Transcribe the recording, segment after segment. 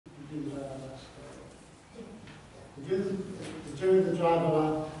Do the driver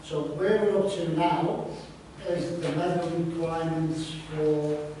line. So where we're up to now is the medical requirements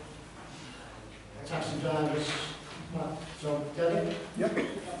for taxi drivers. So, Derek? Yep.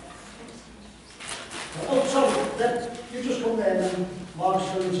 Oh, sorry, you just come there and then Mark's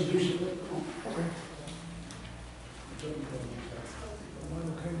going to introduce you. Okay. Am I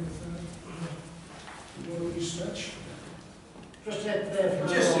okay with you want to stretch? Just head there for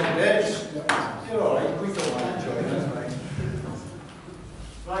Just now. a bit. You're all right. We don't want to join us, mate.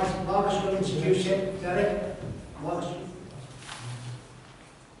 Right, Mark's going to introduce you. Derek? Mark's.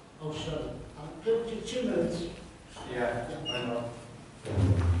 Oh, sorry. I'll give you 2 minutes. Yeah, I know.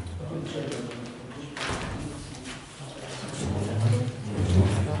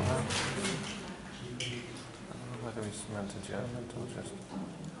 Whether he's meant to German or just...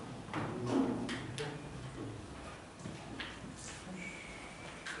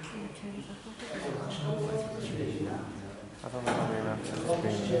 I don't know whether he meant to just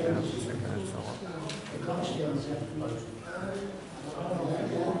being 2 minutes or what.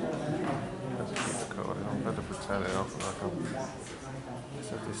 I'm better to turn it off. He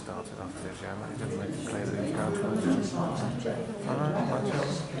said he started off the German. He didn't make it clear that he was going for the German. Alright, my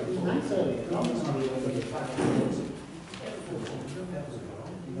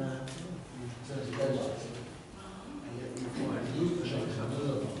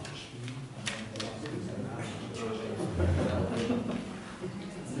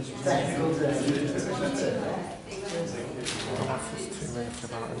What's this 2 minutes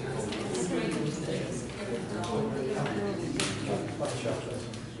about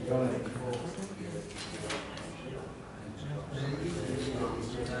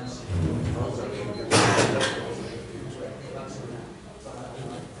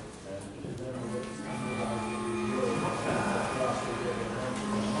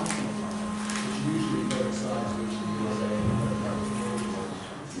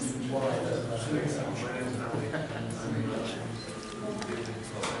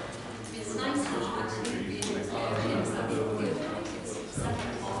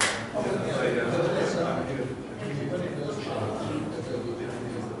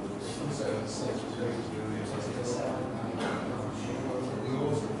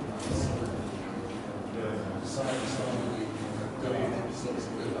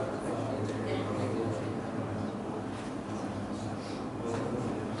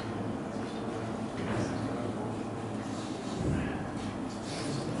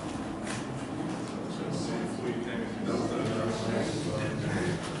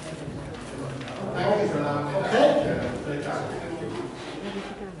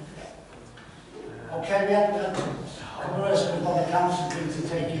Okay, we have a person from the council to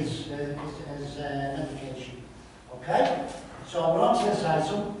take his medication. Okay? So we're on to this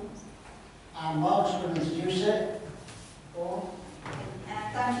item, and Mark's going to introduce it.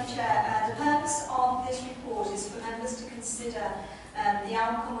 Thank you, Chair. The purpose of this report is for members to consider the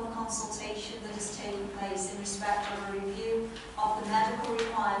outcome of consultation that has taken place in respect of a review of the medical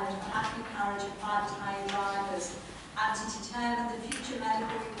requirement for HACKNEY carriage and private hire drivers, and to determine the future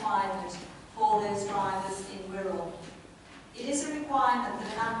medical requirement for those drivers in Wirral. It is a requirement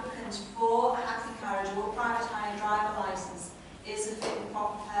that an applicant for a HACKNEY carriage or private hire driver licence is a fit and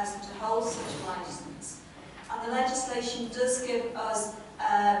proper person to hold such a licence. And the legislation does give us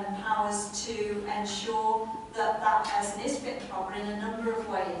powers to ensure that that person is fit and proper in a number of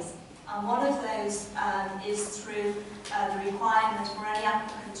ways. And one of those is through the requirement for any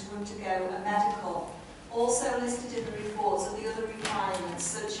applicant to undergo a medical. Also listed in the reports are the other requirements,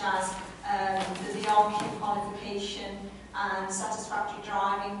 such as the DRQ qualification and satisfactory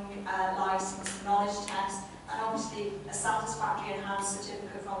driving licence, knowledge test, and obviously a satisfactory enhanced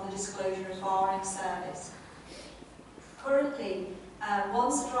certificate from the Disclosure and Barring Service. Currently,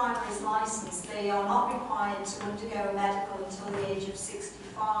 once a driver is licensed, they are not required to undergo a medical until the age of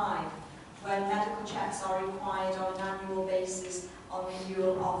 65, when medical checks are required on an annual basis on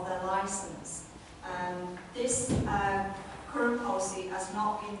renewal of their licence. This current policy has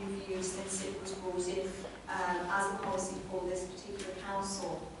not been reviewed since it was brought in as a policy for this particular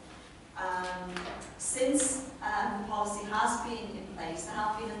council. Since the policy has been in place, there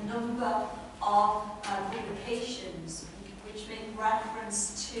have been a number of publications which make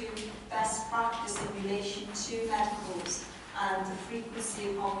reference to best practice in relation to medicals and the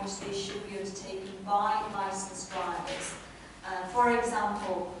frequency upon which they should be undertaken by licensed drivers. For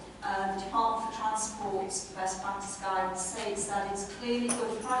example, the Department for Transport's best practice guidance states that it's clearly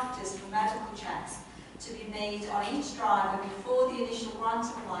good practice for medical checks to be made on each driver before the initial grant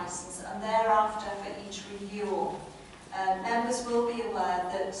of licence and thereafter for each renewal. Members will be aware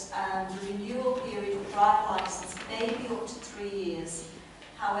that the renewal period for driver licence may be up to 3 years.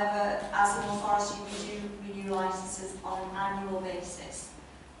 However, as an authority, we do renew licences on an annual basis.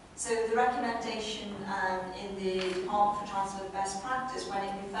 So the recommendation in the Department for Transfer of Best Practice, when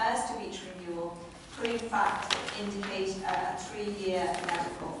it refers to each renewal, could in fact indicate a 3-year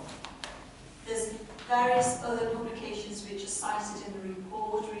medical. There's various other publications which are cited in the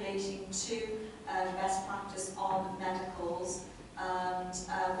report relating to best practice on medicals, and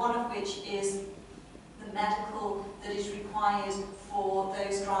one of which is the medical that is required for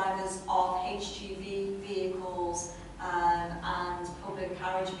those drivers of HGV vehicles and public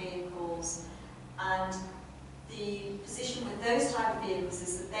carriage vehicles. And the position with those type of vehicles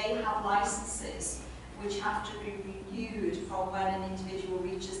is that they have licences which have to be renewed from when an individual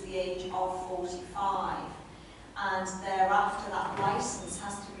reaches the age of 45. And thereafter that licence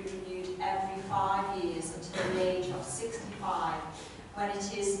has to be renewed every 5 years until the age of 65, when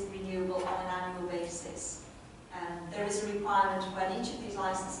it is renewable on an annual basis. There is a requirement when each of these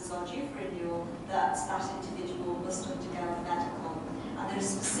licences are due for renewal that that individual must undergo a medical. And there are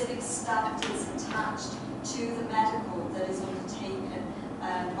specific standards attached to the medical that is undertaken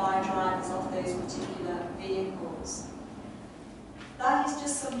by drivers of those particular vehicles. That is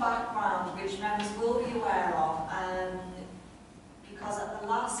just some background which members will be aware of, because at the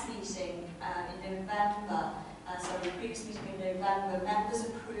last meeting in November, the previous meeting in November, members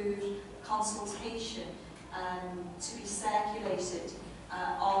approved consultation to be circulated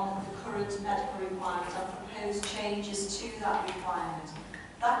on the current medical requirement and proposed changes to that requirement.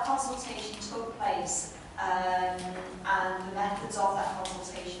 That consultation took place, and the methods of that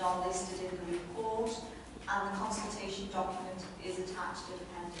consultation are listed in the report, and the consultation document is attached to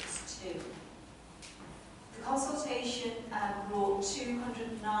Appendix 2. The consultation brought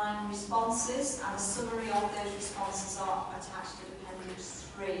 209 responses, and a summary of those responses are attached to Appendix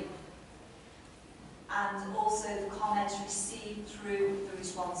 3. And also the comments received through the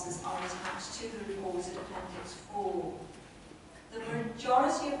responses are attached to the report at Appendix 4. The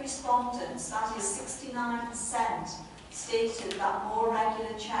majority of respondents, that is 69%, stated that more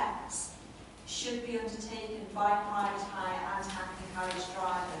regular checks should be undertaken by private hire and Hackney carriage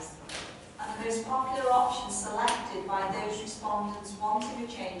drivers. And the most popular option selected by those respondents wanting a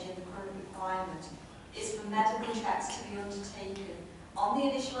change in the current requirement is for medical checks to be undertaken on the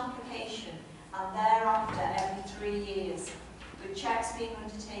initial application and thereafter every 3 years, with checks being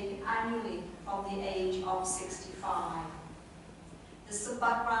undertaken annually from the age of 65. There's some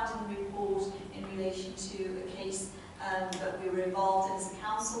background in the report in relation to a case that we were involved in as a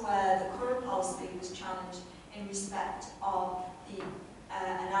council where the current policy was challenged in respect of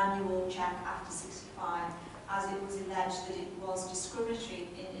an annual check after 65, as it was alleged that it was discriminatory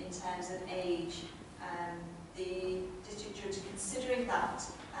in terms of age. The district judge, considering that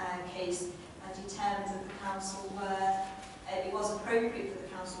case, determined that the council it was appropriate for the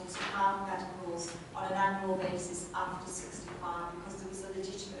council to have medicals on an annual basis after 65 because there was a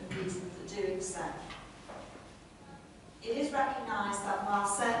legitimate reason for doing so. It is recognised that while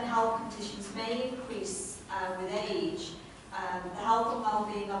certain health conditions may increase with age, the health and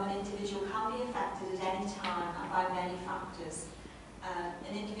well-being of an individual can be affected at any time and by many factors.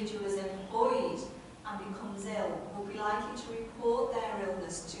 An individual is employed and becomes ill will be likely to report their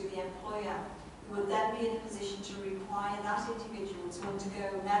illness to the employer, who would then be in a position to require that individual to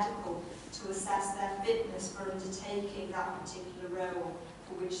undergo medical to assess their fitness for undertaking that particular role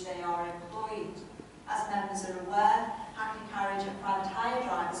for which they are employed. As members are aware, Hackney carriage and private hire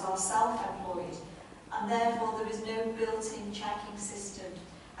drivers are self-employed, and therefore there is no built-in checking system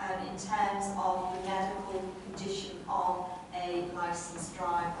in terms of the medical condition of a licensed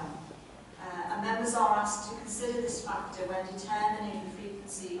driver. And members are asked to consider this factor when determining the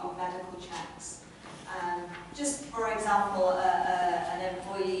frequency of medical checks. Just for example, an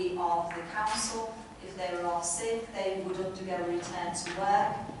employee of the council, if they were off sick, they would undergo a return to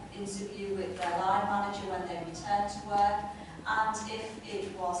work interview with their line manager when they return to work, and if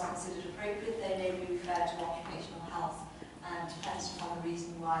it was considered appropriate, they may be referred to occupational health, depending upon the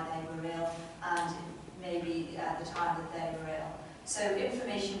reason why they were ill and maybe the time that they were ill. So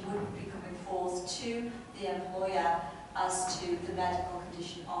information would be coming forth to the employer as to the medical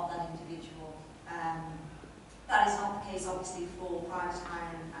condition of that individual. That is not the case, obviously, for private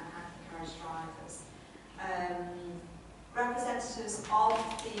hire and Hackney carriage drivers. Representatives of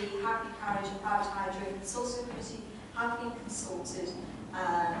the Hackney carriage and private hire joint consultative committee have been consulted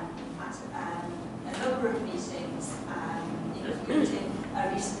at a number of meetings, including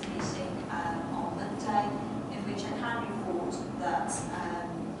a recent meeting on Monday, in which I can report that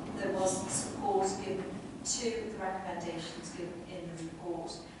there was support given to the recommendations given in the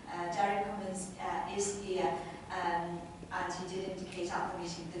report. Derek Cummins is here, and he did indicate at the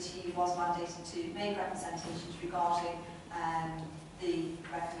meeting that he was mandated to make representations regarding the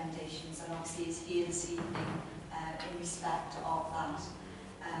recommendations, and obviously is here this evening in respect of that.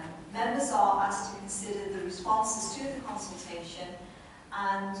 Members are asked to consider the responses to the consultation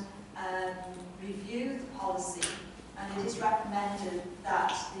and review the policy, and it is recommended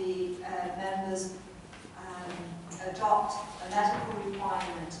that the members adopt a medical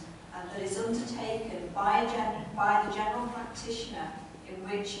requirement that is undertaken by the general practitioner, in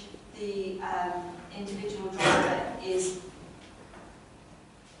which the individual driver is,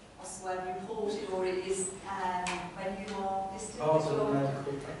 what's the word, reported, or it is when you are listed. When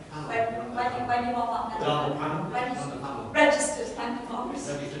you're on that medical, registered, thank you, Margaret.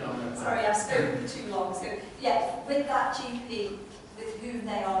 Sorry, I've spoken too long. So, yeah, with that GP with whom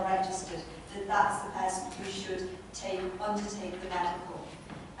they are registered, that's the person who should undertake the medical.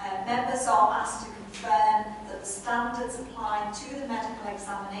 Members are asked to confirm that the standards applied to the medical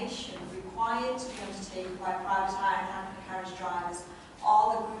examination required to be undertaken by private hire and hackney carriage drivers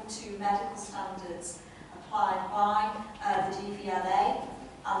are the Group 2 medical standards applied by the DVLA,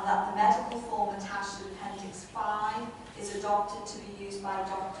 and that the medical form attached to Appendix 5 is adopted to be used by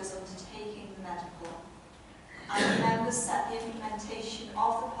doctors undertaking the medical. And the members set the implementation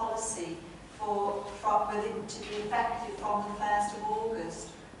of the policy to be effective from the 1st of August,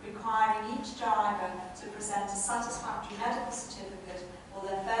 requiring each driver to present a satisfactory medical certificate for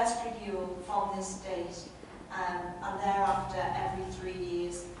their first renewal from this date, and thereafter every 3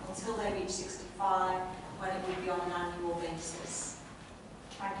 years until they reach 65, when it would be on an annual basis.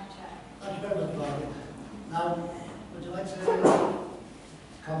 Thank you, Chair. Thank you very much, Margaret. Now, would you like to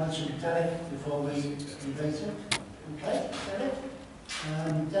comments from Derek before we debate it? Okay, Derek?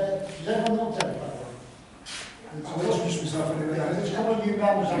 Derek, does everyone know Derek, by the way? I will introduce myself anyway. There's a couple of new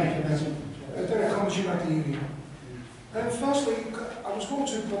members on the committee. Derek Cummins, you at the union. Firstly, I was going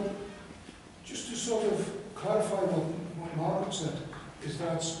to, but just to sort of clarify what Margaret said, is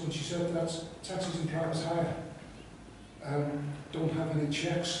that when she said that taxis and private hire don't have any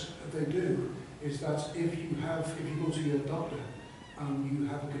checks, they do, is that if you go to your doctor and you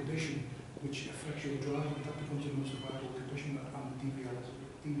have a condition which affects your driving, that becomes a notifiable condition, and the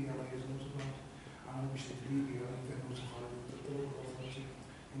DVLA is notified, and obviously the DVLA then notified the local authority.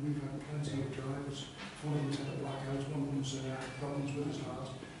 And we've had plenty of drivers. One of them's had a blackout, one of them's problems with his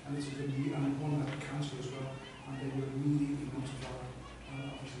heart, and one had cancer as well, and they were immediately notified. And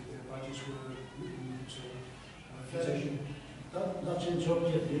obviously their badges were removed. So, not to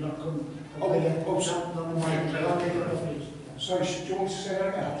interrupt you, you're not coming. Sorry, do you want me to say that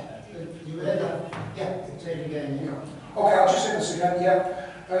again? You heard that? Yeah, say it again. Yeah. Okay, I'll just say this again,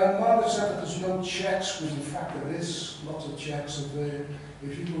 yeah. Margaret said that there's no checks, with the fact that there is lots of checks of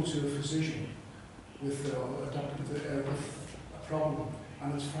if you go to a physician with a doctor with a problem, and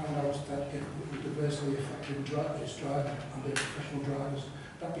it's found out that it would adversely affect his driving and the professional drivers,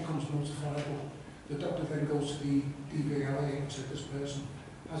 that becomes notifiable. The doctor then goes to the DVLA and says this person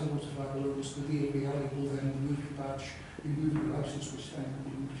has a notifiable illness. The DVLA will then remove your badge, remove your license, which then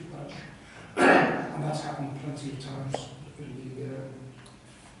removes your badge. And that's happened plenty of times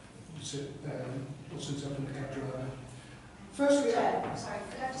since I've been a cab driver. Firstly, sorry,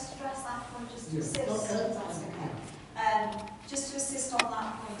 could I just address that point just to assist? Just to assist on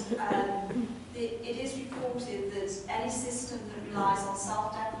that point, it is reported that any system that relies on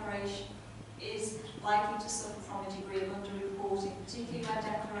self-declaration is likely to suffer from a degree of under-reporting, particularly where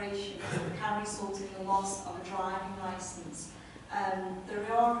declaration can result in the loss of a driving licence. There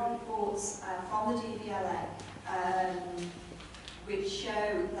are reports from the DVLA which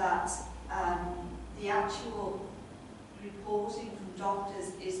show that the actual reporting from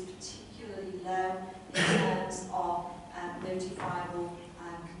doctors is particularly low in terms of notifiable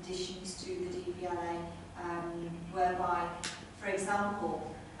conditions to the DVLA, whereby, for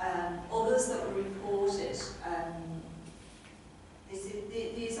example, others that were reported,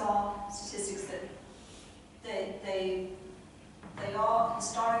 these are statistics that they are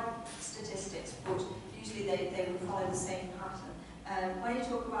historic statistics, but usually they will follow the same pattern. When you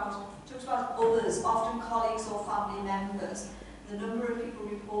talk about others, often colleagues or family members, the number of people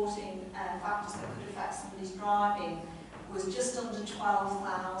reporting factors that could affect somebody's driving was just under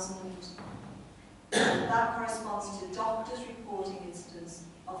 12,000. That corresponds to doctors reporting incidents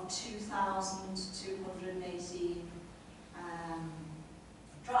of 2,280.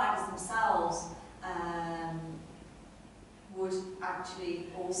 Drivers themselves would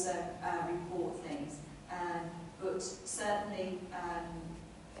actually also report things, but certainly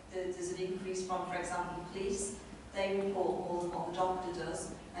there's an increase from, for example, police they report more than what the doctor does,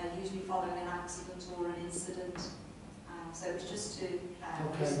 usually following an accident or an incident. So it's just to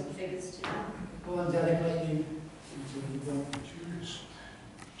give some figures to them. Go on, delegate you. Curious.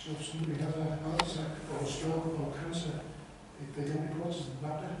 So if somebody has a heart attack or a stroke or cancer, if they don't report to the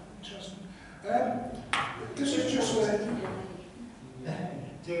doctor, interesting. This is just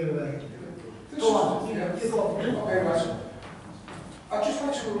Go on. Yeah. You go. Okay, right. I'd just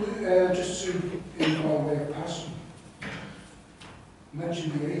like to allude, just to, in my way of passing,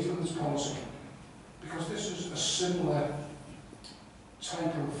 mention the age limits policy, because this is a similar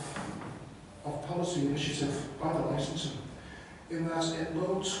type of policy initiative by the licensing, in that it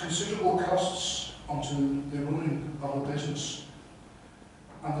loads considerable costs onto the running of a business,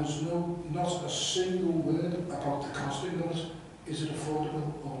 and there's not a single word about the costing of it. Is it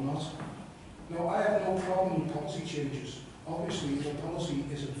affordable or not? Now, I have no problem with policy changes. Obviously, if a policy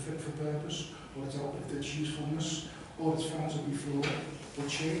isn't fit for purpose, or it's outlived its usefulness, or it's found to be flawed, we'll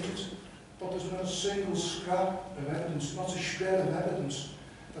change it. But there's not a single scrap of evidence, not a shred of evidence,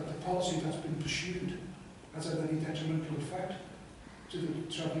 that the policy that's been pursued has had any detrimental effect to the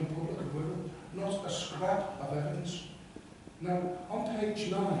travelling public of Wirral. Not a scrap of evidence. Now, on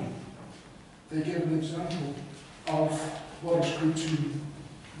page 9, they give an example of what is Group 2,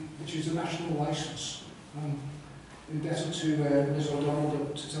 which is a national licence. I'm indebted to Ms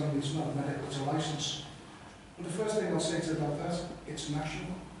O'Donnell to tell me it's not a medical, it's a licence. And the first thing I'll say to about that, it's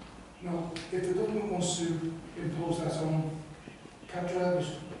national. Now, if the government wants to impose that on cab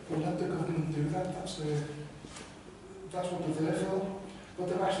drivers, well, let the government do that. That's what they're there for. But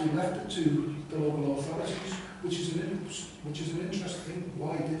they've actually left it to the local authorities, which is an interesting thing.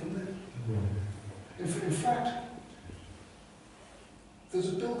 Why didn't they? In fact, there's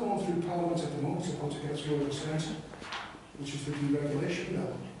a bill going through Parliament at the moment about to get through a Senate, which is the deregulation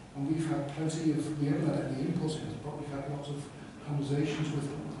bill. And we haven't had any input in it, but we've had lots of conversations with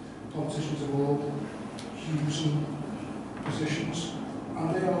politicians of all hues and positions.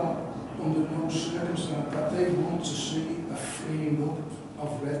 And they are under no circumstance that they want to see a freeing up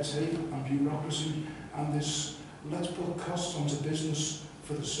of red tape and bureaucracy and this, let's put costs onto business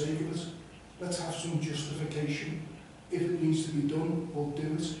for the sake of it. Let's have some justification. If it needs to be done, we'll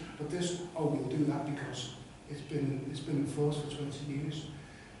do it. But this, oh, we'll do that because it's been enforced for 20 years,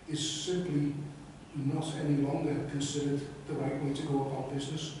 is simply not any longer considered the right way to go about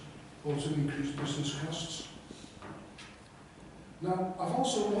business or to increase business costs. Now, I've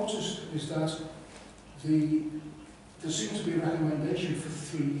also noticed is that there seems to be a recommendation for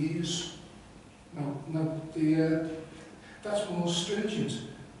 3 years. Now that's more stringent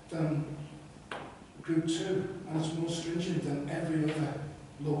than Group 2, and it's more stringent than every other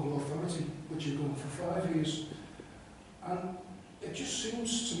local authority, which are going for 5 years. And it just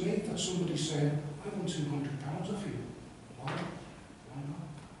seems to me that somebody's saying, I want £200 off you. Why? Why not?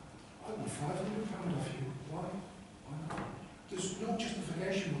 I want £500 off you. Why? Why not? There's no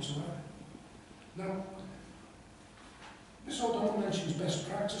justification whatsoever. Now, Ms O'Donnell mentions best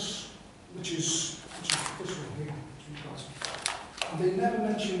practice, which is this one here. And they never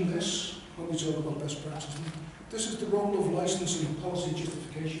mention this when we talk about best practice. This is the role of licensing and policy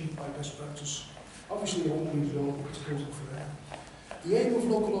justification by best practice. Obviously, I won't read it all because it goes up for there. The aim of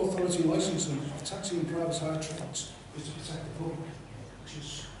local authority licensing of taxi and private hire trades is to protect the public, which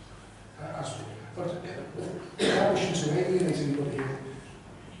is but without wishing to alienate anybody here,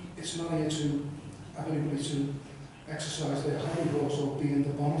 it's not here to have anybody to exercise their hobby horse or be in the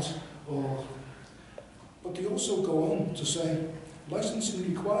bonnet. But they also go on to say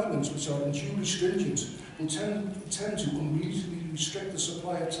licensing requirements which are unduly stringent will tend to unreasonably restrict the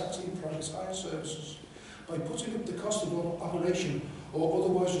supply of taxi and private hire services by putting up the cost of operation or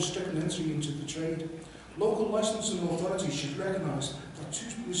otherwise restricting entry into the trade. Local licensing authorities should recognise that too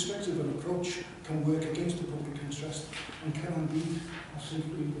restrictive an approach can work against the public interest and can indeed have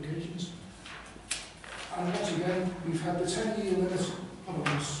severe implications. And once again, we've had the 10-year limit on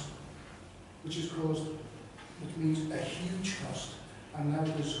us, which means a huge cost, and now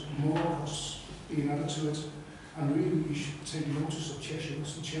there's more costs being added to it. And really, we should take notice of Cheshire,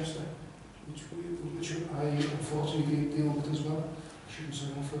 West and Chester, which I unfortunately deal with as well. I shouldn't say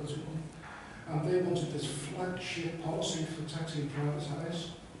no further to them. And they wanted this flagship policy for taxi and private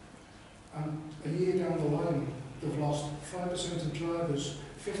hires. And a year down the line, they've lost 5% of drivers,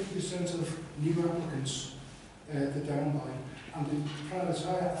 50% of new applicants they're down by. And the private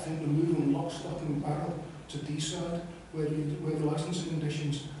hire, I think, they're moving lock, stock and barrel to D-side, where the licensing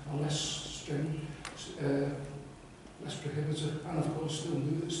conditions are less stringent, less prohibitive, and of course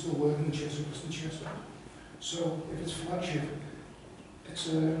still working in Chester, West and Chester. So if it's flagship, it's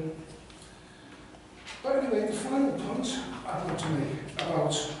But anyway, the final point I'd like to make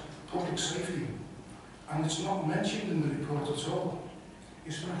about public safety, and it's not mentioned in the report at all,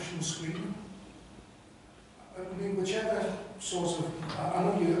 is national screening. I mean, whichever sort of, I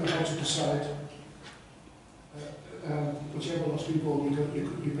know you're about to decide, whichever lottery ball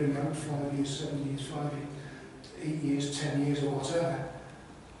you bring out, 5 years, 7 years, 8 years, 10 years, or whatever.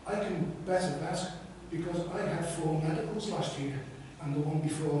 I can bet at that because I had 4 medicals last year and the one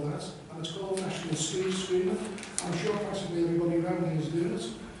before that, and it's called National Screening. I'm sure practically everybody around here is doing it.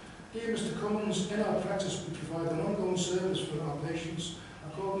 Dear Mr. Cummins, in our practice we provide an ongoing service for our patients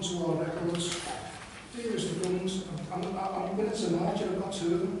according to our records. Dear Mr. Cummins, I'm minutes of March and I've got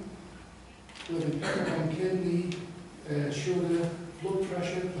 2 of them. Whether on kidney, sugar, blood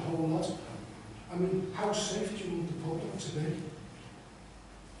pressure, the whole lot. I mean, how safe do you want the public to be?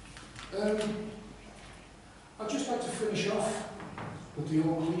 I'd just like to finish off with the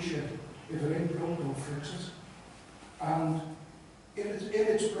old cliche, if it ain't broke, don't fix it. And if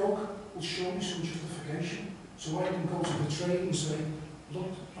it's broke, well, show me some justification so I can go to the trade and say,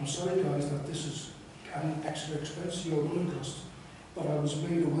 look, I'm sorry guys that this is an extra expense, your running cost, but I was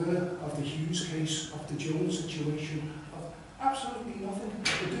made aware of the Hughes case, of the Jones situation, of absolutely nothing.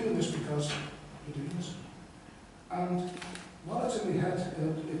 We're doing this because we're doing this. And while it's in my head,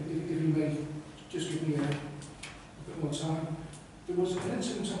 if you may just give me a bit more time, there was an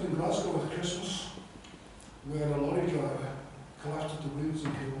incident up in Glasgow at Christmas where a lorry driver collapsed at the wheels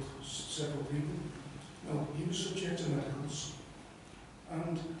and killed several people. Now, he was subject to medicals,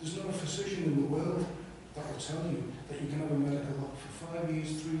 and there's not a physician in the world that will tell you that you can have a medical up for 5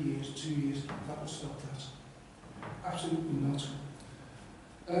 years, 3 years, 2 years. That will stop that. Absolutely not.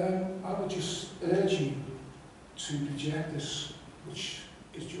 I would just urge you to reject this, which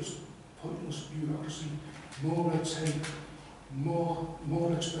is just pointless bureaucracy, more red tape,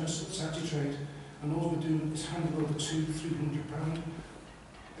 more expensive taxi trade, and all we're doing is handing over £200–300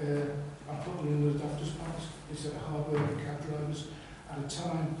 and putting in the doctor's box instead of hard-working cab drivers at a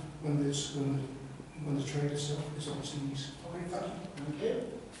time when the trade itself is on its knees. Okay, thank you. Thank you.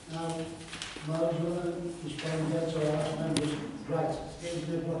 Now, Mark, do you want to respond yet to our members? Right, Steve,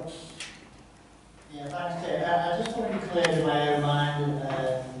 good luck. Yeah, thanks, Dave. I just want to be clear in my own mind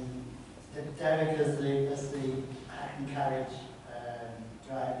that Derek, as the Hackney Carriage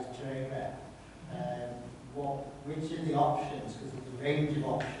driver's trade rep, which are the options, because there's a range of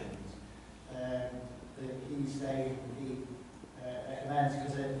options that he's saying he recommends,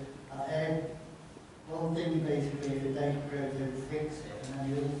 because I've heard one thing basically is the data probe to fix it, and then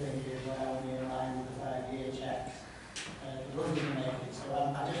the other thing is, well, we're in line with the 5-year checks for running the naked. So I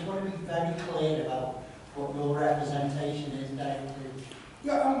just want to be very clear about what your representation is, Derek.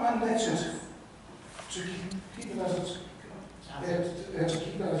 Yeah, I'm mandated to keep it as it's, to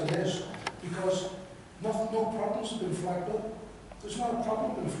keep it as it is, because no problems have been flagged up. There's not a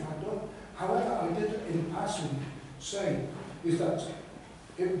problem been flagged up. However, I did in passing say is that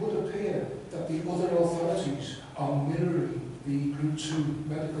it would appear that the other authorities are mirroring the Group 2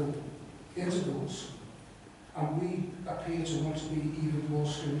 medical intervals, and we appear to want to be even more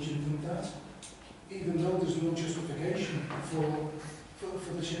stringent than that, even though there's no justification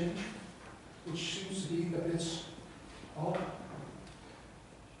for the change, which seems to be a bit odd.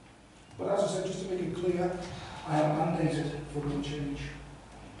 But as I said, just to make it clear, I am mandated for no change.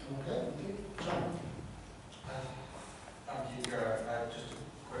 Okay, John. Thank you, just a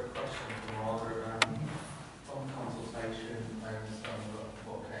quick question for Margaret. On consultation, I understand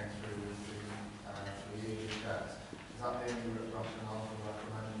what came through with the yearly checks. Is that the only rationale for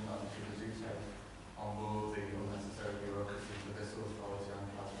recommending that because you take on board the unnecessary bureaucracy for this authority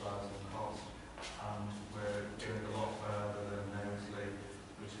and categorise and cost? And we're doing a lot further than Mosley,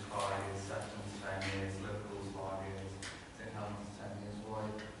 which is 5 years, Sefton's 10 years, Liverpool's 5 years, St Helens 10 years. Why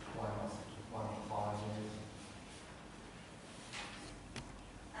not 5 years?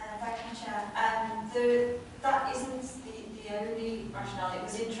 Thank you, Chair. That isn't the only rationale. It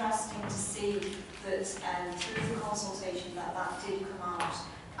was interesting to see that through the consultation that did come out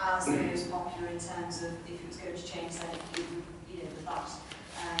as the most popular in terms of if it was going to change, then that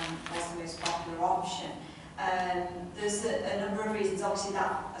was the most popular option. There's a number of reasons. Obviously,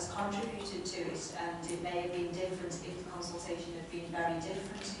 that has contributed to it, and it may have been different if the consultation had been very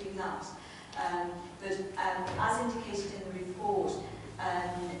different to that. But as indicated in the report,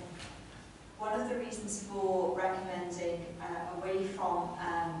 one of the reasons for recommending away from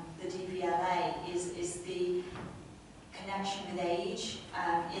the DVLA is the connection with age,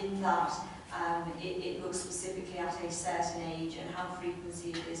 in that it looks specifically at a certain age and how frequency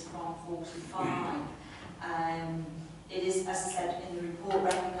it is from 45. it is, as I said in the report,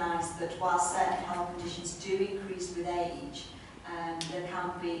 recognised that while certain health conditions do increase with age, there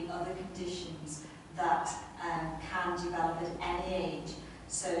can be other conditions that can develop at any age.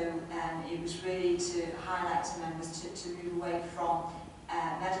 So it was really to highlight to members to move away from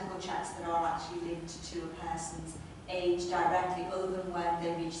medical checks that are actually linked to a person's age directly, other than when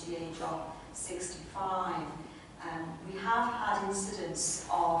they reach the age of 65. We have had incidents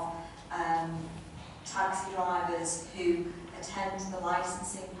of taxi drivers who attend the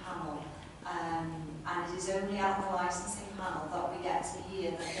licensing panel, and it is only at the licensing panel that we get to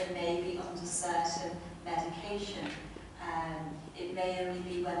hear that they may be under certain medication. It may only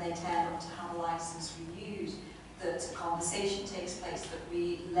be when they turn up to have a licence renewed that a conversation takes place, that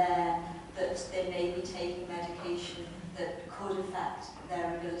we learn that they may be taking medication that could affect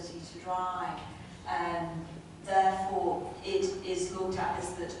their ability to drive. Therefore, it is looked at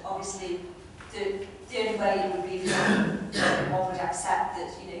as that obviously the only way it would be if one would accept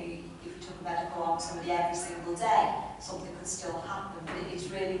that, you know, if you took a medical on somebody every single day, something could still happen. But it's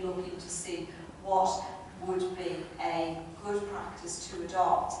really looking to see what would be a good practice to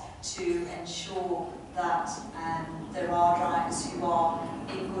adopt to ensure that there are drivers who are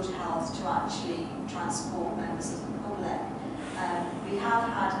in good health to actually transport members of the public. We have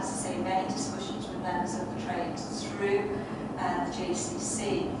had, as I say, many discussions with members of the trade through the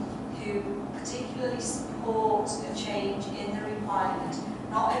JCC, who particularly support a change in the requirement,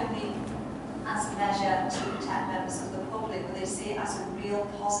 not only as a measure to protect members of the public, but they see it as a real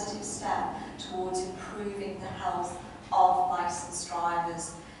positive step towards improving the health of licensed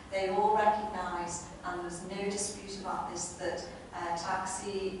drivers. They all recognise, and there's no dispute about this, that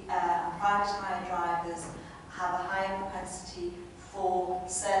taxi and private hire drivers have a higher propensity for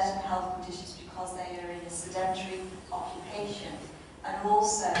certain health conditions because they are in a sedentary occupation. And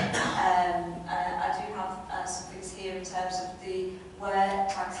also, I do have some things here in terms of where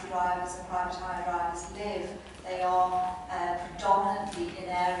taxi drivers and private hire drivers live. They are predominantly in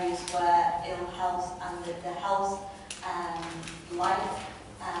areas where ill health and the health life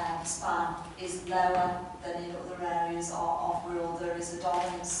span is lower than in other areas of rural. There is a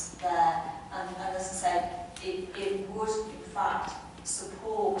dominance there, and as I said, it would in fact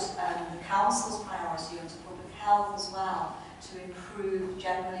support the council's priority under public health as well, to improve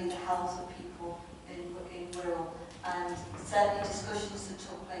generally the health of people in rural. And certainly discussions that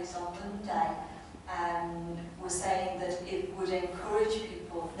took place on Monday were saying that it would encourage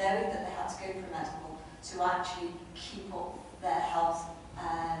people, knowing that they had to go for medical, to actually keep up their health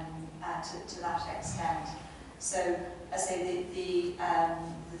to that extent. So, as I say, the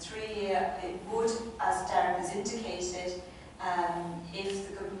 3-year, it would, as Derek has indicated, if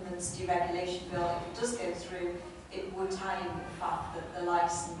the government's deregulation bill, if it does go through, it would tie in with the fact that the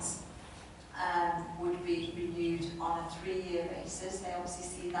licence would be renewed on a 3-year basis. They obviously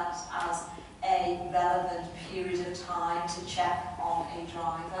see that as a relevant period of time to check on a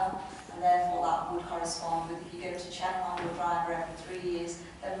driver, and therefore that would correspond with, if you go to check on your driver every 3 years,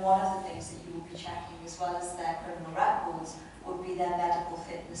 then one of the things that you will be checking, as well as their criminal records, would be their medical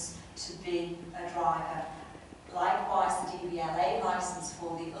fitness to be a driver. Likewise, the DVLA licence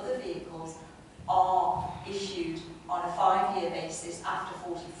for the other vehicles are issued on a 5-year basis after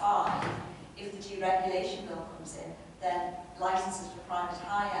 45. If the deregulation bill comes in, then licences for private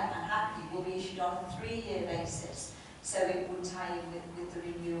hire and HACKNEY will be issued on a 3-year basis, so it would tie in with the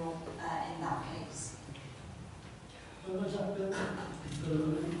renewal in that case. When was that bill?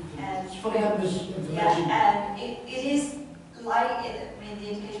 For members' information. Yeah, it is like, I mean, the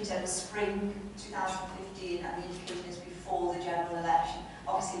indication said was spring 2015, and the indication is before the general election.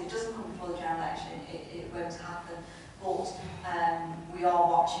 Obviously, if it doesn't come before the general election, it won't happen. But we are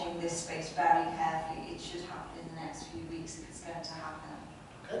watching this space very carefully. It should happen in the next few weeks if it's going to happen.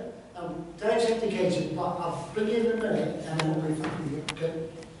 Okay. Derek's indicated, but I'll bring you in a minute and then we'll okay.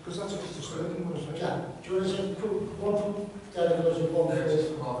 Because that's what's disturbing, wasn't it? Yeah. Do you want to say one from Derek goes with one There's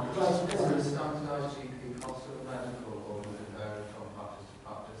first? one. Right, Is go on. it a standardised GP cost of medical, or does it vary from practice to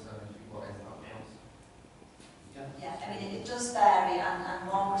practice, and what is that cost? Yeah, I mean, it does vary, and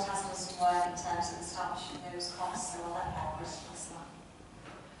Margaret has done some work in terms of establishing those costs, so I'll let Margaret discuss that.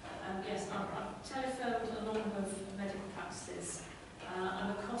 Yes, I've telephoned a number of medical practices, and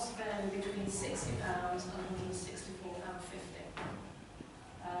the costs vary between £60 and £164.50.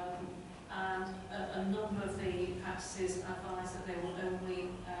 And a number of the practices advise that they will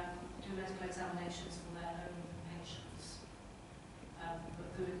only do medical examinations for their own patients. But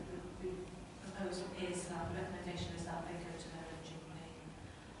the proposal is that, the recommendation is that they go to their own GP.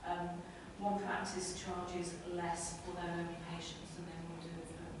 One practice charges less for their own patients than they will do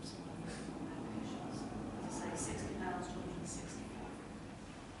for someone who's not their patients. As I say, from £60 to £164.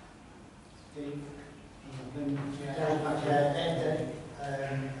 Steve?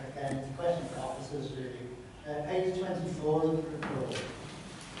 Again, question for officers really. Page 24 of the report.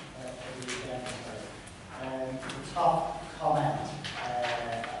 The top comment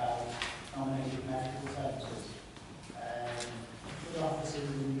about nominated medical services. The officers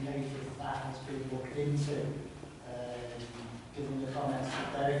indicated that has been looked into, given the comments that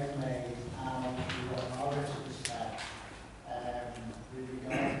Derek made and what Margaret has said with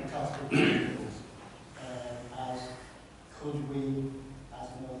regard to the cost of medicals. As could we, as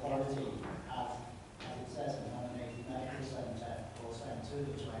an authority, have, as it says, a nominated medical centre or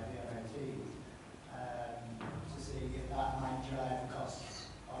centres like the MOT, to see if that might drive the costs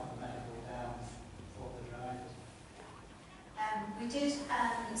of the medical down for the drivers. We did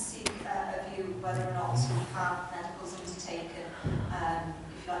seek a view whether or not we have medicals undertaken,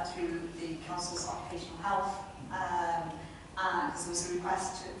 if you like, through the Council's occupational health, and there was a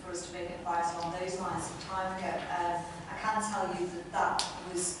request for us to make advice on those lines some time ago. I can tell you that that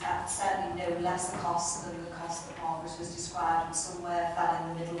was certainly no less a cost than the cost that Margaret was described, and somewhere fell in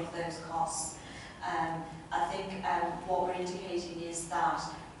the middle of those costs. I think what we're indicating is that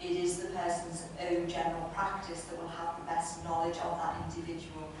it is the person's own general practice that will have the best knowledge of that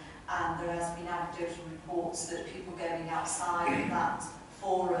individual, and there has been anecdotal reports that people going outside of that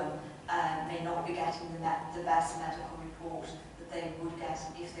forum may not be getting the best medical report that they would get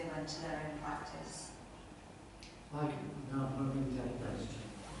if they went to their own practice. Like, no, I'm going to take that.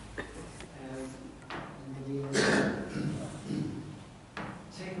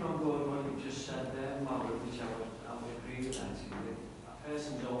 Taking on board what you just said there, Margaret, which I would agree with actually. A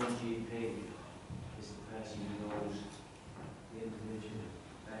person's own GP is the person who knows the individual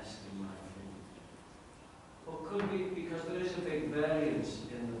best, in my opinion. But could we, because there is a big variance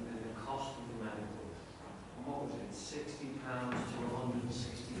in the cost of the medical, and what was it, £60 to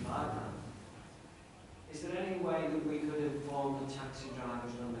 £165? Is there any way that we could inform the taxi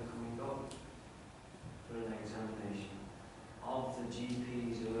drivers when they're coming up for an examination of the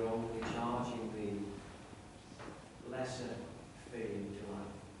GPs who are only charging the lesser fee, if you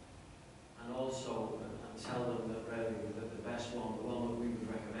like, and also tell them that really that the best one, the one that we would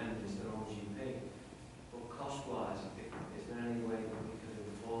recommend, is their own GP. But cost-wise, is there any way that we could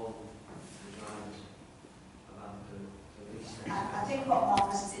inform the drivers about the lease? I think what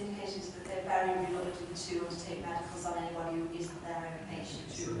Margaret has indicated is that they're very reluctant to undertake medicals on anybody who isn't their own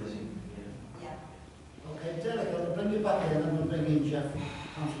patient. Yeah. Okay, Derek, I'll bring you back in and we'll bring in Jeff,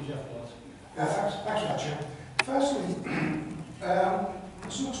 Councillor Jeff Watts. Thanks for that, Chair. Firstly,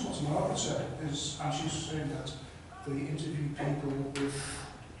 it's not so much Margaret said, and she's saying that they interview people with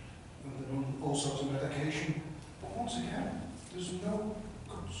and they're on all sorts of medication. But once again, there's no,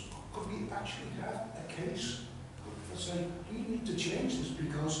 could we actually have a case that say, we need to change this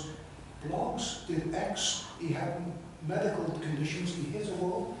because Bloggs did X, he had medical conditions, he hit a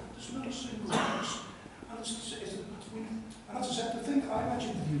wall, there's not a single case. And as I said, the thing I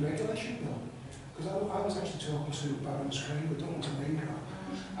mentioned the deregulation bill, because I was actually talking to Baroness Crane, but don't want to name her,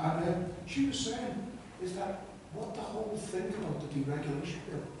 and she was saying is that what the whole thing about the deregulation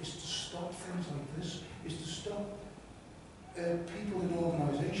bill is to stop things like this, is to stop people in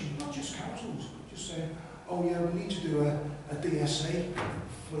organisations, not just councils, just saying, oh yeah, we need to do a DSA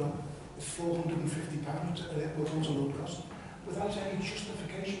for £450, what comes a low cost, without any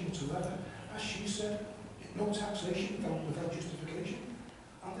justification whatsoever. As she said, no taxation without justification,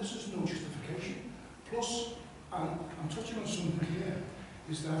 and this is no justification. Plus, I'm touching on something here,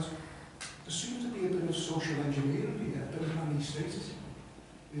 is that there seems to be a bit of social engineering here, a bit of manny-status,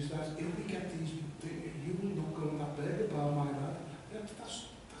 is that if we get these, you will not go on that burger bar, my lad, that's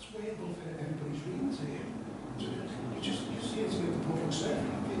way above everybody's rules here. So you're just here to make the public safe,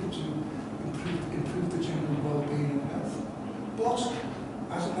 not be able to improve the general well-being and health. But,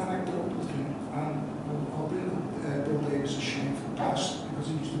 as an anecdotal thing, and I'll bring Bill Davis' shame for the past, because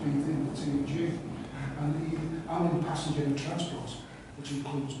he used to be in the TNG, and I'm in passenger and transport, which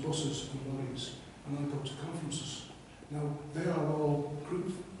includes buses and lorries, and I go to conferences. Now, they are all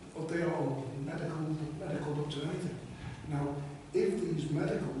medical up to anything. Now, if these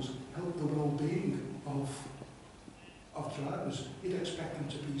medicals help the well-being of drivers, you'd expect them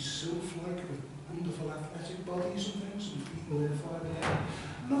to be sylph-like with wonderful athletic bodies and things, and people in fire air.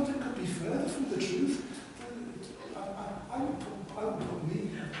 Nothing could be further from the truth. I would put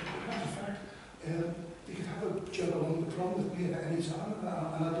me, as a matter of fact, they could have a job along the prom with me at any time,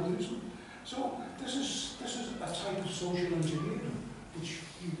 and I'd lose them. So this is a type of social engineering which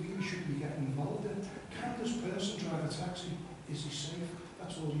you really should be getting involved in. Can this person drive a taxi? Is he safe?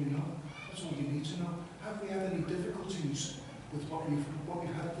 That's all you know. That's all you need to know. Have we had any difficulties with what we've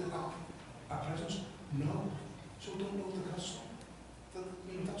had at present? No. So don't know the cost.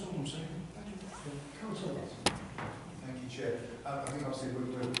 That's all I'm saying. Thank you. Councillor Watson. Thank you, Chair. I think obviously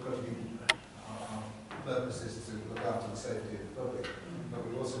we've got to be, our purpose is to look after the safety of the public, but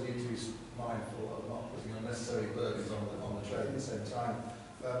we also need to be mindful of not putting unnecessary burdens on the trade at the same time.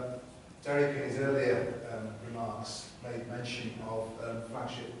 Derek, in his earlier remarks, made mention of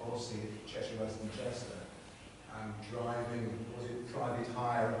flagship policy at Cheshire West and Chester and driving, was it private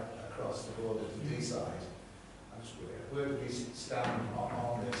hire across the border to the D-side? Where do we stand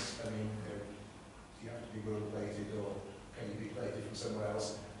on this? I mean, do you have to be rural plated or can you be plated from somewhere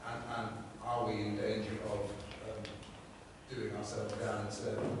else? And are we in danger of doing ourselves down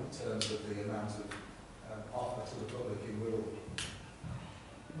in terms of the amount of offer to the public in rural?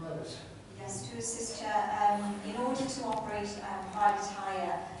 Yes, to assist Chair, in order to operate private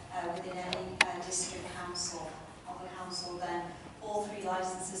hire within any district council of the council, then all 3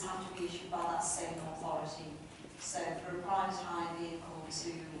 licences have to be issued by that same authority. So for a private hire vehicle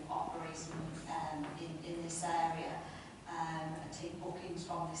to operate in this area and take bookings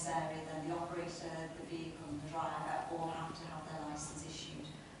from this area, then the operator, the vehicle and the driver all have to have their licence issued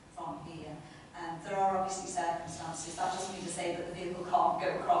from here. There are obviously circumstances. That doesn't mean to say that the vehicle can't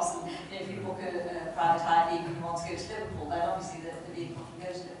go across and if you book a private hire vehicle and you want to go to Liverpool, then obviously the vehicle can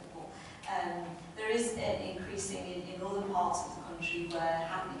go to Liverpool. There is increasing in other parts of the country where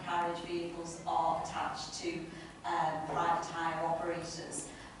HACKNEY carriage vehicles are attached to private hire operators,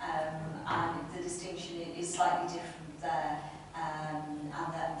 and the distinction is slightly different there, and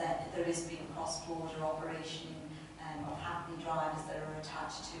that there is being cross-border operation of HACKNEY drivers that are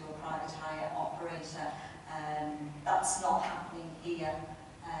attached to a private hire operator. That's not happening here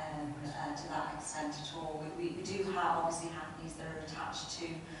to that extent at all. We do have obviously HACKNEYs that are attached to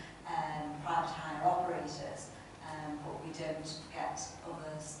private hire operators, but we don't get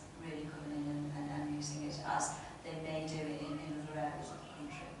others really coming in and using it as they may do it in other areas of the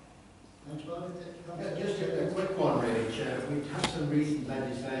country. Just a quick one really, Chair. We've had some recent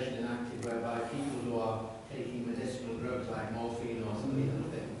legislation enacted whereby people who are taking medicinal drugs like morphine or some of these other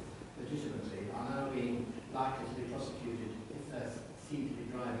things legitimately are now being likely to be prosecuted if they're seen to be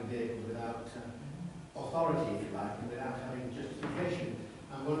driving vehicles without authority, if you like, and without having justification.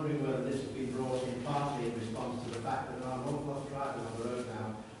 I'm wondering whether this has been brought in partly in response to the fact that there are an awful lot of drivers on the road now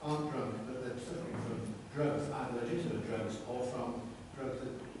aren't drunk, but they're suffering from drugs, either legitimate drugs or from drugs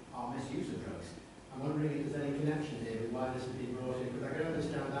that are misuse of drugs. I'm wondering if there's any connection here with why this has been brought in, because I can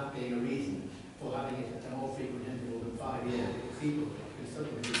understand that being a reason for having it at a more frequent interval than 5 years, because people can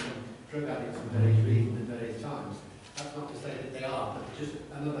suddenly become drug addicts for various reasons at various times. That's not to say that they are, but just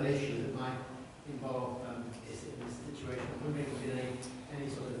another issue that might involve is in this situation. I'm wondering if there's any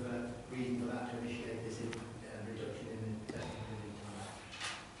sort of reason for that to initiate this reduction in testing.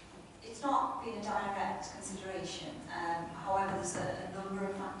 It's not been a direct consideration. However, there's a number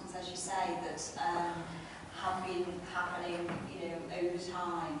of factors, as you say, that have been happening, over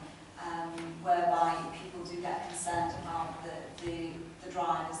time, whereby people do get concerned about the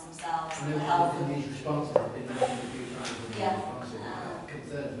drivers themselves and the health of these responses have been mentioned a few times. Yeah. It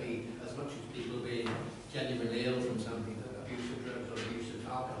concerns me as much as people being genuinely ill from something, abuse of drugs or abuse of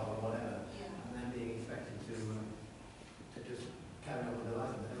alcohol or whatever, and then being expected to just carry on with their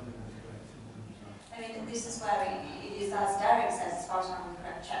life. I mean, this is where it is, as Derek says, it's about having the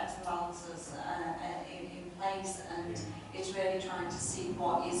correct checks and balances in place, and it's really trying to see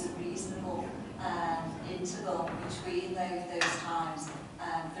what is a reasonable interval between those times.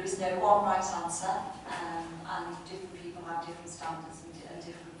 There is no one right answer, and different people have different standards and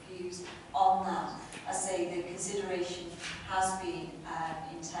different views on that. I say the consideration has been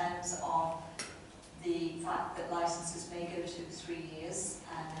in terms of the fact that licences may go to 3 years,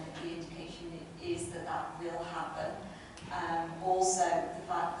 and the indication is that that will happen. Also, the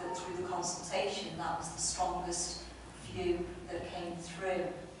fact that through the consultation, that was the strongest view that came through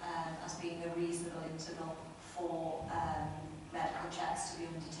as being a reasonable interval for medical checks to be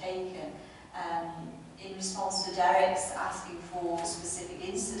undertaken. In response to Derek's asking for specific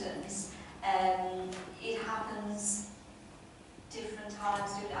incidents, it happens different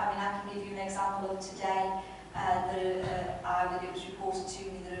times. I mean, I can give you an example of today. It was reported to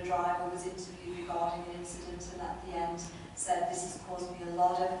me that a driver was interviewed regarding an incident, and at the end said, "This has caused me a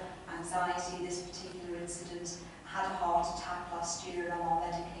lot of anxiety. This particular incident, had a heart attack last year and I'm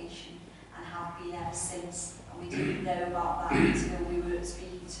on medication and have been ever since." And we didn't know about that until we were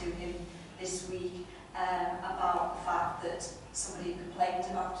speaking to him this week about the fact that somebody complained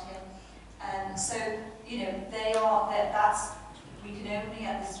about him. So, that's we can only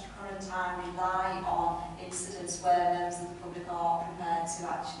at this current time rely on incidents where members of the public are prepared to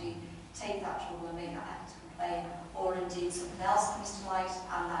actually take that trouble and make that act complaint, or indeed something else comes to light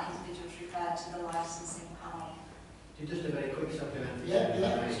and that individual is referred to the licensing panel. Just a very quick supplementary.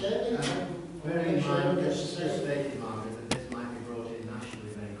 certainly. Bearing in mind, just stated, Margaret, that this might be brought in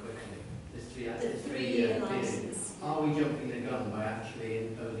nationally very quickly. This three-year period. licence. Are we jumping the gun by actually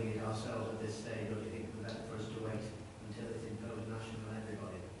imposing it ourselves at this stage, or do you think it's better for us to wait until it's imposed national on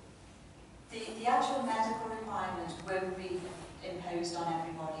everybody? The actual medical requirement won't be imposed on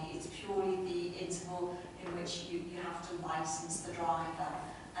everybody. It's purely the interval in which you have to license the driver.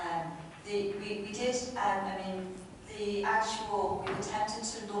 We did, we've attempted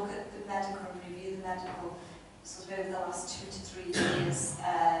to look at the medical and review the medical sort of over the last 2 to 3 years. I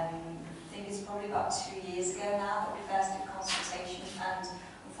think it's probably about 2 years ago now that we first did consultation, and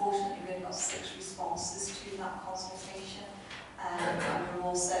unfortunately we only got 6 responses to that consultation. And we're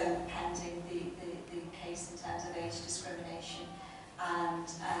also pending the case in terms of age discrimination. And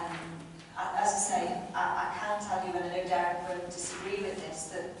as I say, I can tell you, and I know Derek will disagree with this,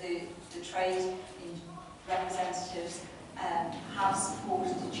 that the trade representatives have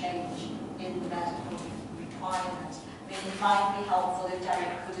supported a change in the medical requirement. I mean, it might be helpful if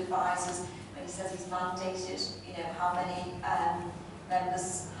Derek could advise us when he says he's mandated, how many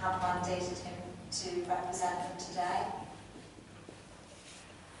members have mandated him to represent them today.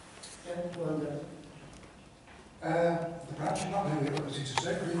 Perhaps you're not really at liberty to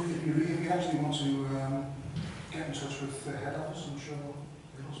say, but if you actually want to get in touch with the head office, I'm sure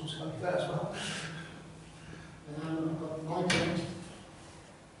we've got some help there as well. My point.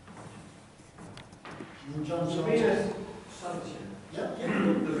 John, The remit,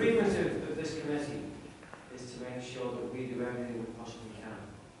 the remit of this committee is to make sure that we do everything we possibly can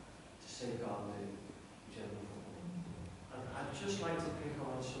to safeguard the general public. And I'd just like to pick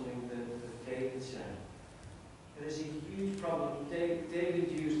on something that David said. There is a huge problem.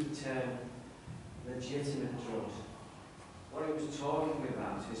 David used the term legitimate drugs. What he was talking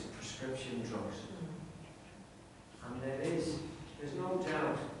about is prescription drugs. And there's no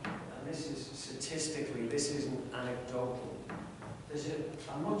doubt, and this is statistically, this isn't anecdotal, there's a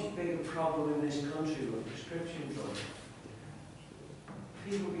much bigger problem in this country with prescription drugs.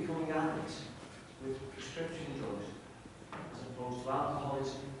 People becoming addicts with prescription drugs as opposed to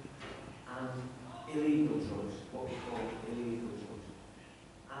alcoholism and illegal drugs, what we call illegal drugs.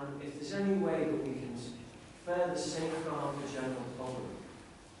 And if there's any way that we can further safeguard the general public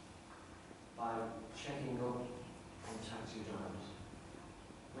by checking up on taxi drivers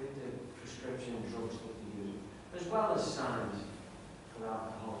with the prescription drugs that they use, as well as signs for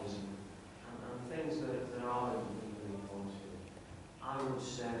alcoholism and things that are really important to it, I would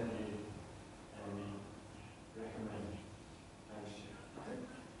certainly recommend. Thanks, Chair.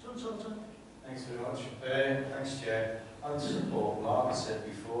 Thanks very much. Thanks, Chair. I would support what Mark said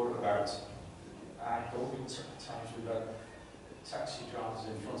before about anecdotal times we've had taxi drivers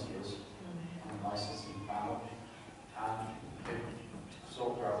in front of us on the licensing panel, and they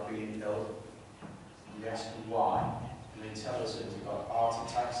talk about being ill, and we ask them why, and they tell us that they've got heart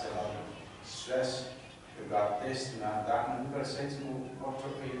attacks, they've had stress, they've got this and that, and we've got to say to them, well,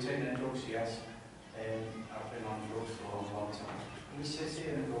 are you taking any drugs? Yes. I've been on drugs for a long time. And we sit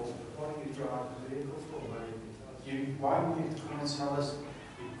here and go, what do you drive the vehicle for? Why would you come and tell us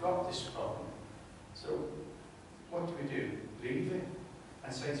you've got this problem? So what do? Leave it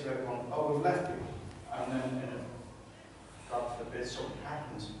and say to everyone, oh, we've left you. And then, God forbid, something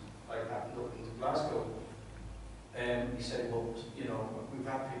happens, like happened up in Glasgow. You say, well, we've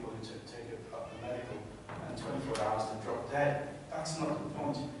had people who take a medical and 24 hours to drop dead. That's not the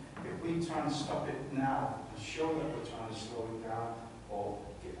point. If we try and stop it now and show that we're trying to slow it down, or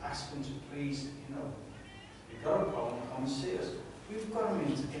ask them to please, you've got a problem, come and see us. We've got them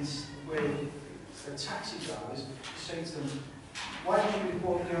where the taxi drivers say to them, why didn't you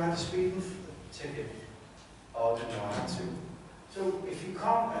report you had a speeding ticket? Oh, I didn't know I had to. So if you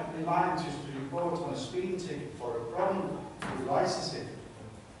can't rely just to report on a speeding ticket for a problem with licensing,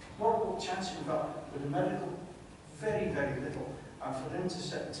 what chance have you got with a medical? Very, very little. And for them to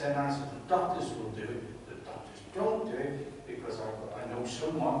turn around and say the doctors will do it, the doctors don't do it because I know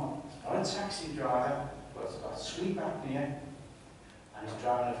someone, not a taxi driver, but has got sleep apnea and he's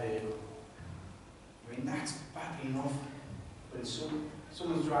driving a vehicle. I mean, that's bad enough. When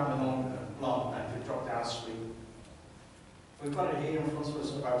someone's driving along long and they drop down asleep. We've got to hear in front of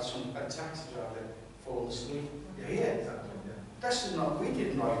us about a taxi driver falling asleep. You hear that? This is not, we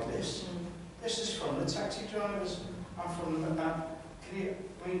didn't write this. This is from the taxi drivers and from the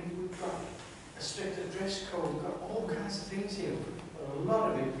we've got a a stricter dress code, we've got all kinds of things here, but a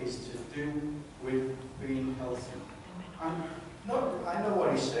lot of it is to do with being healthy. And no, I know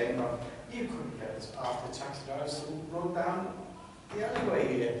what he's saying, but you couldn't get after tax drivers to run down the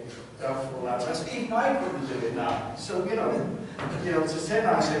alleyway here, down full lads. Even I couldn't do it now. So, you know, to say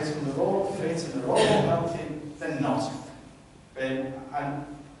that they're all fit and they're all healthy, they're not. And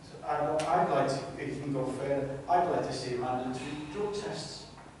I'd like to, if you can go further, I'd like to see mandatory drug tests.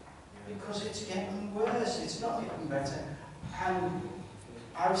 Because it's getting worse, it's not getting better. And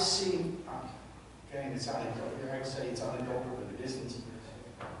I've seen, again, it's anecdotal, I'd say it's anecdotal, but it isn't,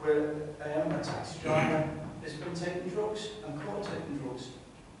 where a taxi driver has been taking drugs and caught taking drugs,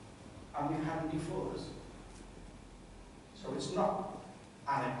 and we've had them before us. So it's not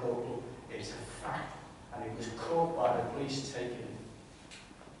anecdotal, it's a fact, and it was caught by the police taking it.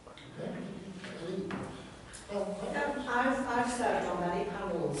 I've served on many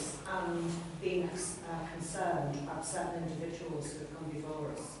panels and been concerned about certain individuals who have come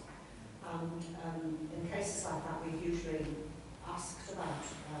before us. And in cases like that, we've usually asked about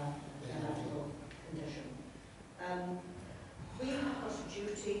a medical condition. We have got a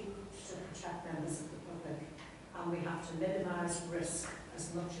duty to protect members of the public, and we have to minimise risk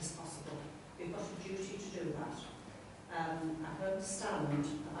as much as possible. We've got a duty to do that. I can understand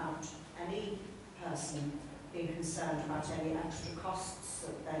about any person being concerned about any extra costs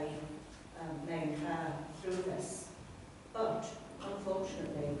that they may incur through this. But,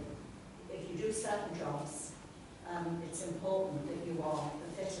 unfortunately, if you do certain jobs, it's important that you are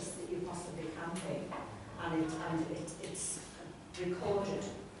the fittest that you possibly can be, and it's recorded.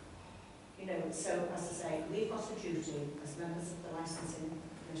 You know, so as I say, we've got a duty as members of the licensing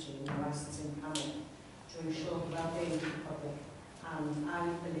committee and the licensing panel to ensure the well-being of the public, and I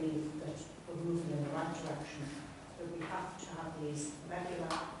believe that we're moving in the right direction, that we have to have these regular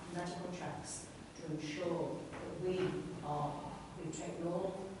medical checks to ensure that we've taken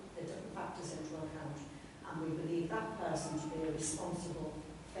all the different factors into account, and we believe that person to be a responsible,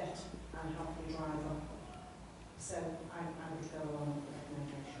 fit and healthy driver. So I would go along with the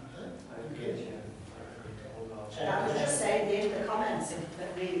recommendation. I was just saying the comments are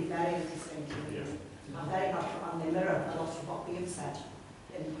really very interesting to me. I'm very happy on the mirror a lot of what we have said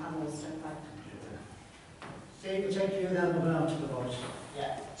in panels, in fact. Steve, we'll take you then, we're going on to the vote.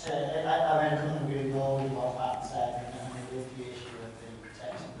 Yeah, so I couldn't agree more with what Matt said, and with the issue of the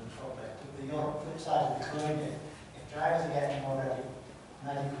protection of the public. But the flip side of the coin is, if drivers are getting more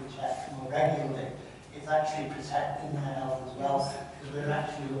medical checks more regularly, it's actually protecting their health as well, because we're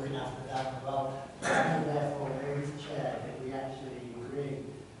actually looking after that as well. And therefore, there is a chair that we actually agree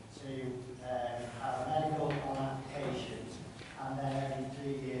to have a medical on application, and then every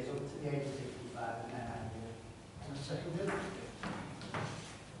 3 years up to the age of 65, and then annually. And seconded.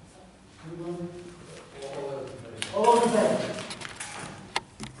 All in favour?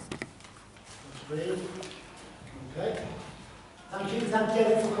 That's great. Okay. Thank you,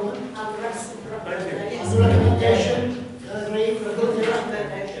 David, for coming. And the rest of the recommendation. And the recommendation, agree, for a good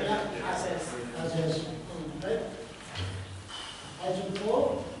recommendation, as is. As is. Okay. Item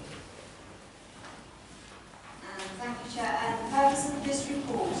 4. Thank you, Chair. The purpose of this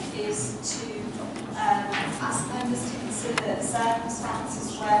report is to ask members to consider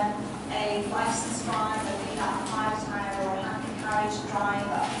circumstances when a licensed driver, be that a private hire or a hackney carriage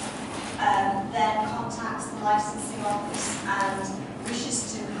driver, then contacts the licensing office and wishes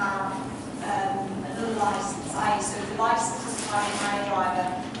to have another license. So if the licensed as a private hire driver,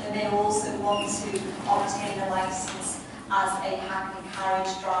 they may also want to obtain a license as a hackney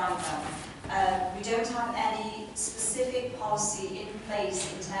carriage driver. We don't have any specific policy in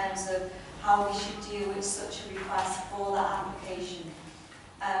place in terms of how we should deal with such a request for that application.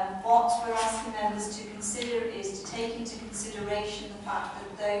 What we're asking members to consider is to take into consideration the fact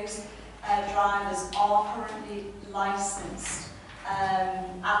that those drivers are currently licensed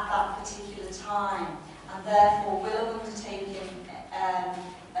at that particular time, and therefore will have undertaken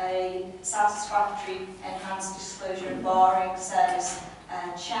a satisfactory enhanced disclosure and barring service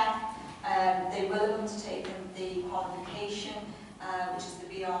check. They will have undertaken the qualification, which is the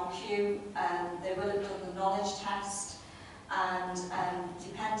BRQ, they will have done the knowledge test, and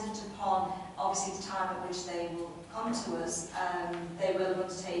dependent upon obviously the time at which they will come to us, they will have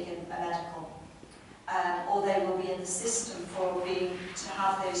undertaken a medical, or they will be in the system for being to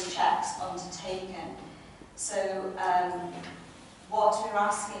have those checks undertaken. So what we're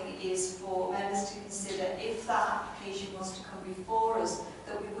asking is for members to consider, if that application was to come before us,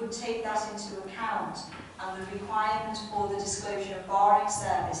 that we would take that into account, and the requirement for the disclosure and barring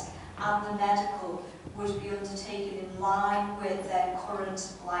service and the medical would be undertaken in line with their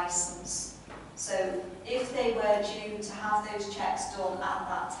current licence. So if they were due to have those checks done at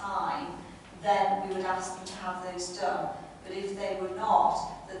that time, then we would ask them to have those done. But if they were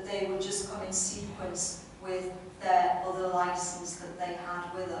not, that they would just come in sequence with their other licence that they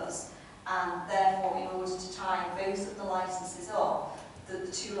had with us. And therefore, in order to tie both of the licences up, that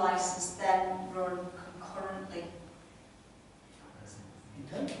the two licenses then run concurrently.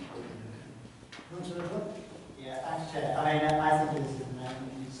 Okay. Councillor Wood? Yeah, thanks, Chair. I mean, I think this is a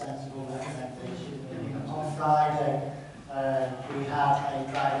sensible recommendation. On Friday, we had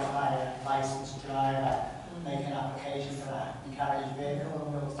a private hire licensed driver make an application for a carriage vehicle, and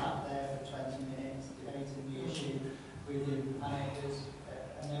we were sat there for 20 minutes debating the issue with him, and it was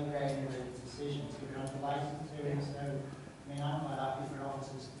a no-brainer with his decision to grant the licence to him. So, I mean, I'm quite happy for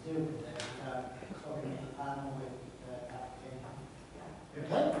officers to do it without covering the panel with application.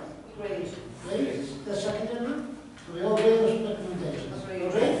 Okay. Agreed. Please, the second gentleman? Do we all agree on the recommendations? Agreed.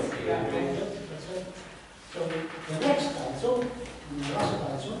 Agreed? Yeah. That's it. So the next item, and the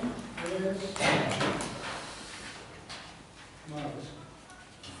last item, is Marcus.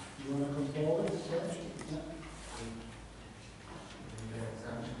 You want to come forward? Sir? Yeah.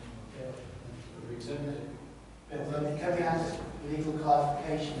 But can we ask legal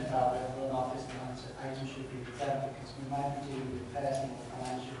clarification about whether or not this item should be presented, because we might be dealing with personal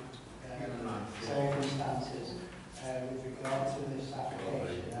financial circumstances with regard to this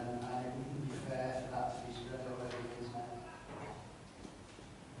application, and it wouldn't be fair for that to be spread over the years now.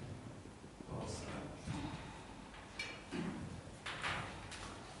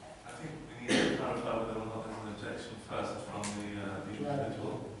 I think we need to clarify whether or not there's an objection first from the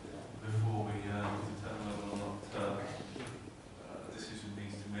individual before we determine whether or not a decision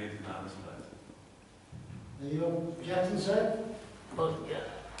needs to be made in that respect. Are you objecting, sir? But, yeah.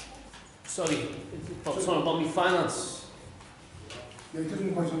 Sorry, but sorry about me finance. Yeah, it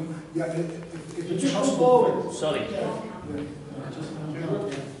doesn't quite on. Yeah, Could you come forward? Sorry.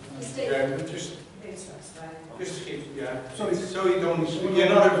 Just keep, yeah. Sorry. So you don't, you're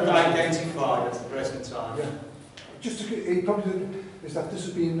not identified at the present time. Yeah. Just to, it probably didn't, is that this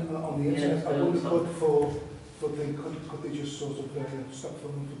has been on the internet. I wouldn't put for, but they could they just sort of stop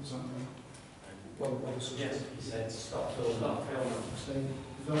filming for the time being? Well, obviously. Yes, he said stop filming. Stop filming.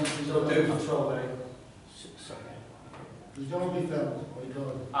 So do control it. Sorry. You don't be filmed, or you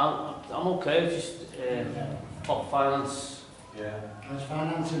don't? I'm okay, just pop finance. Yeah. There's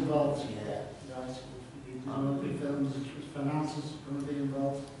finance involved. Yeah. Right. You don't be filmed, there's finances going to be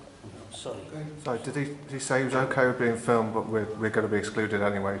involved. Sorry. Okay. Sorry, did he say he was okay with being filmed, but we're going to be excluded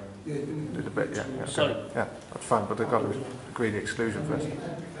anyway? Yeah, Did a bit, yeah. Okay. Sorry. Yeah, that's fine, but they've got to agree the exclusion first. We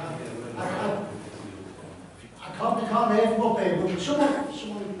can't hear from up here, but someone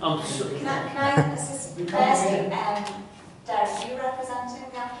Can I assist firstly, Derek, you representing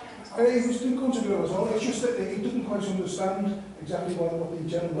the applicant? He was doing going to do it as well. It's just that he didn't quite understand exactly what the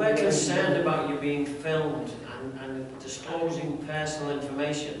gentleman. We're concerned about you being filmed and disclosing personal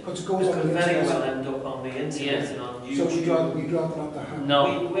information. Because it It goes on could the very internet. well end up on the internet and on So YouTube. we'd rather not to have.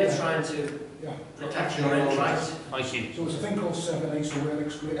 No. We're trying to Yeah. protect your interests. Thank you. So it's a thing called 7A, so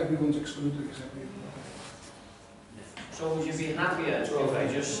we're everyone's excluded except me. So would you be happier if I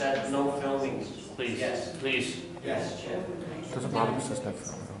just said no filming? Please. Yes. Please. Yes, Chair. Doesn't matter if there's no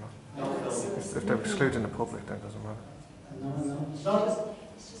filming or not. No filming. If they're excluding the public, then it doesn't matter. No.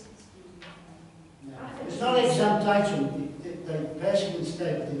 It's not an exempt item. The person can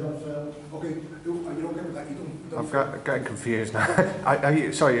stay, but they don't film. Okay, you don't get with that. You don't. I'm getting confused now. Are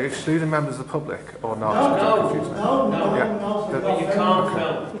you, sorry, are you excluding members of the public or not? No, I'm confused now. no. But you can't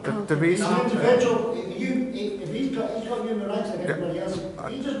film. The reason... It's an individual. If he's got human rights like everybody else.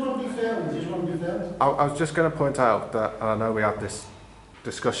 He just want to be filmed. He just want to be filmed. I was just going to point out that, and I know we had this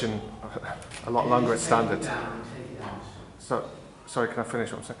discussion a lot longer at standard. So, sorry, can I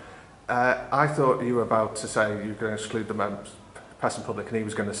finish what I'm saying? I thought you were about to say you were going to exclude the members, press and public, and he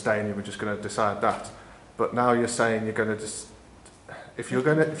was going to stay, and you were just going to decide that. But now you're saying you're going to just, if you're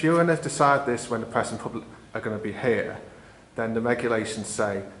going to decide this when the press and public are going to be here, then the regulations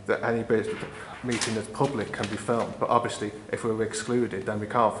say that any meeting that's public can be filmed. But obviously, if we were excluded, then we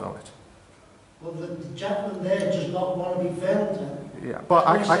can't film it. Well, the gentleman there does not want to be filmed. Yeah, but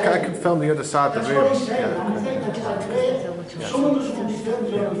I can film the other side of the room. That's what he's saying. I'm saying that is clear. If someone doesn't want to be filmed,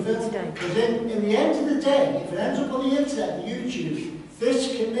 they want to be filmed. Because in the end of the day, if it ends up on the internet, YouTube,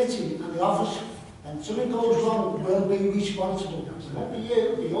 this committee and the office, and something goes wrong, will be responsible. It won't be you,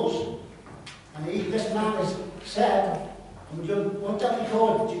 it'll be us. And this man has said, and we don't want that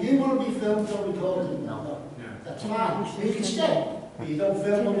recorded. Do you want to be filmed or recorded? No. That's fine. You can stay, but you don't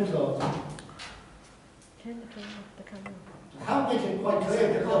film or record. Turn the camera off, the camera. can't make it quite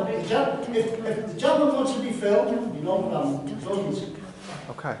clear, but look, if the gentleman wants to be filmed, you know what I'm doing.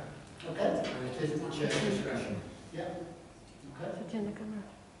 Okay. Okay? And it is the chair's discretion. Yeah.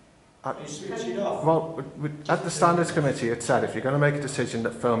 Okay. Switch it off. Well, at the standards committee, it said if you're going to make a decision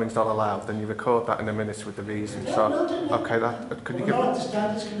that filming's not allowed, then you record that in the minutes with the reason. So, okay, that could you We're give? not at the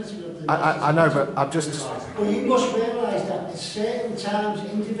standards committee. Of the I know, but I'm just. But you must realise that at certain times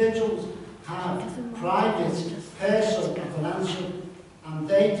individuals have private, personal, and financial, and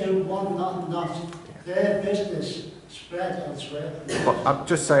they do want not their business spread elsewhere. But I'm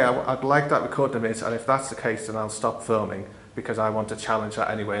just saying, I'd like that recorded in the minutes, and if that's the case, then I'll stop filming because I want to challenge that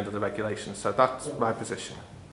anyway under the regulations. So that's my position.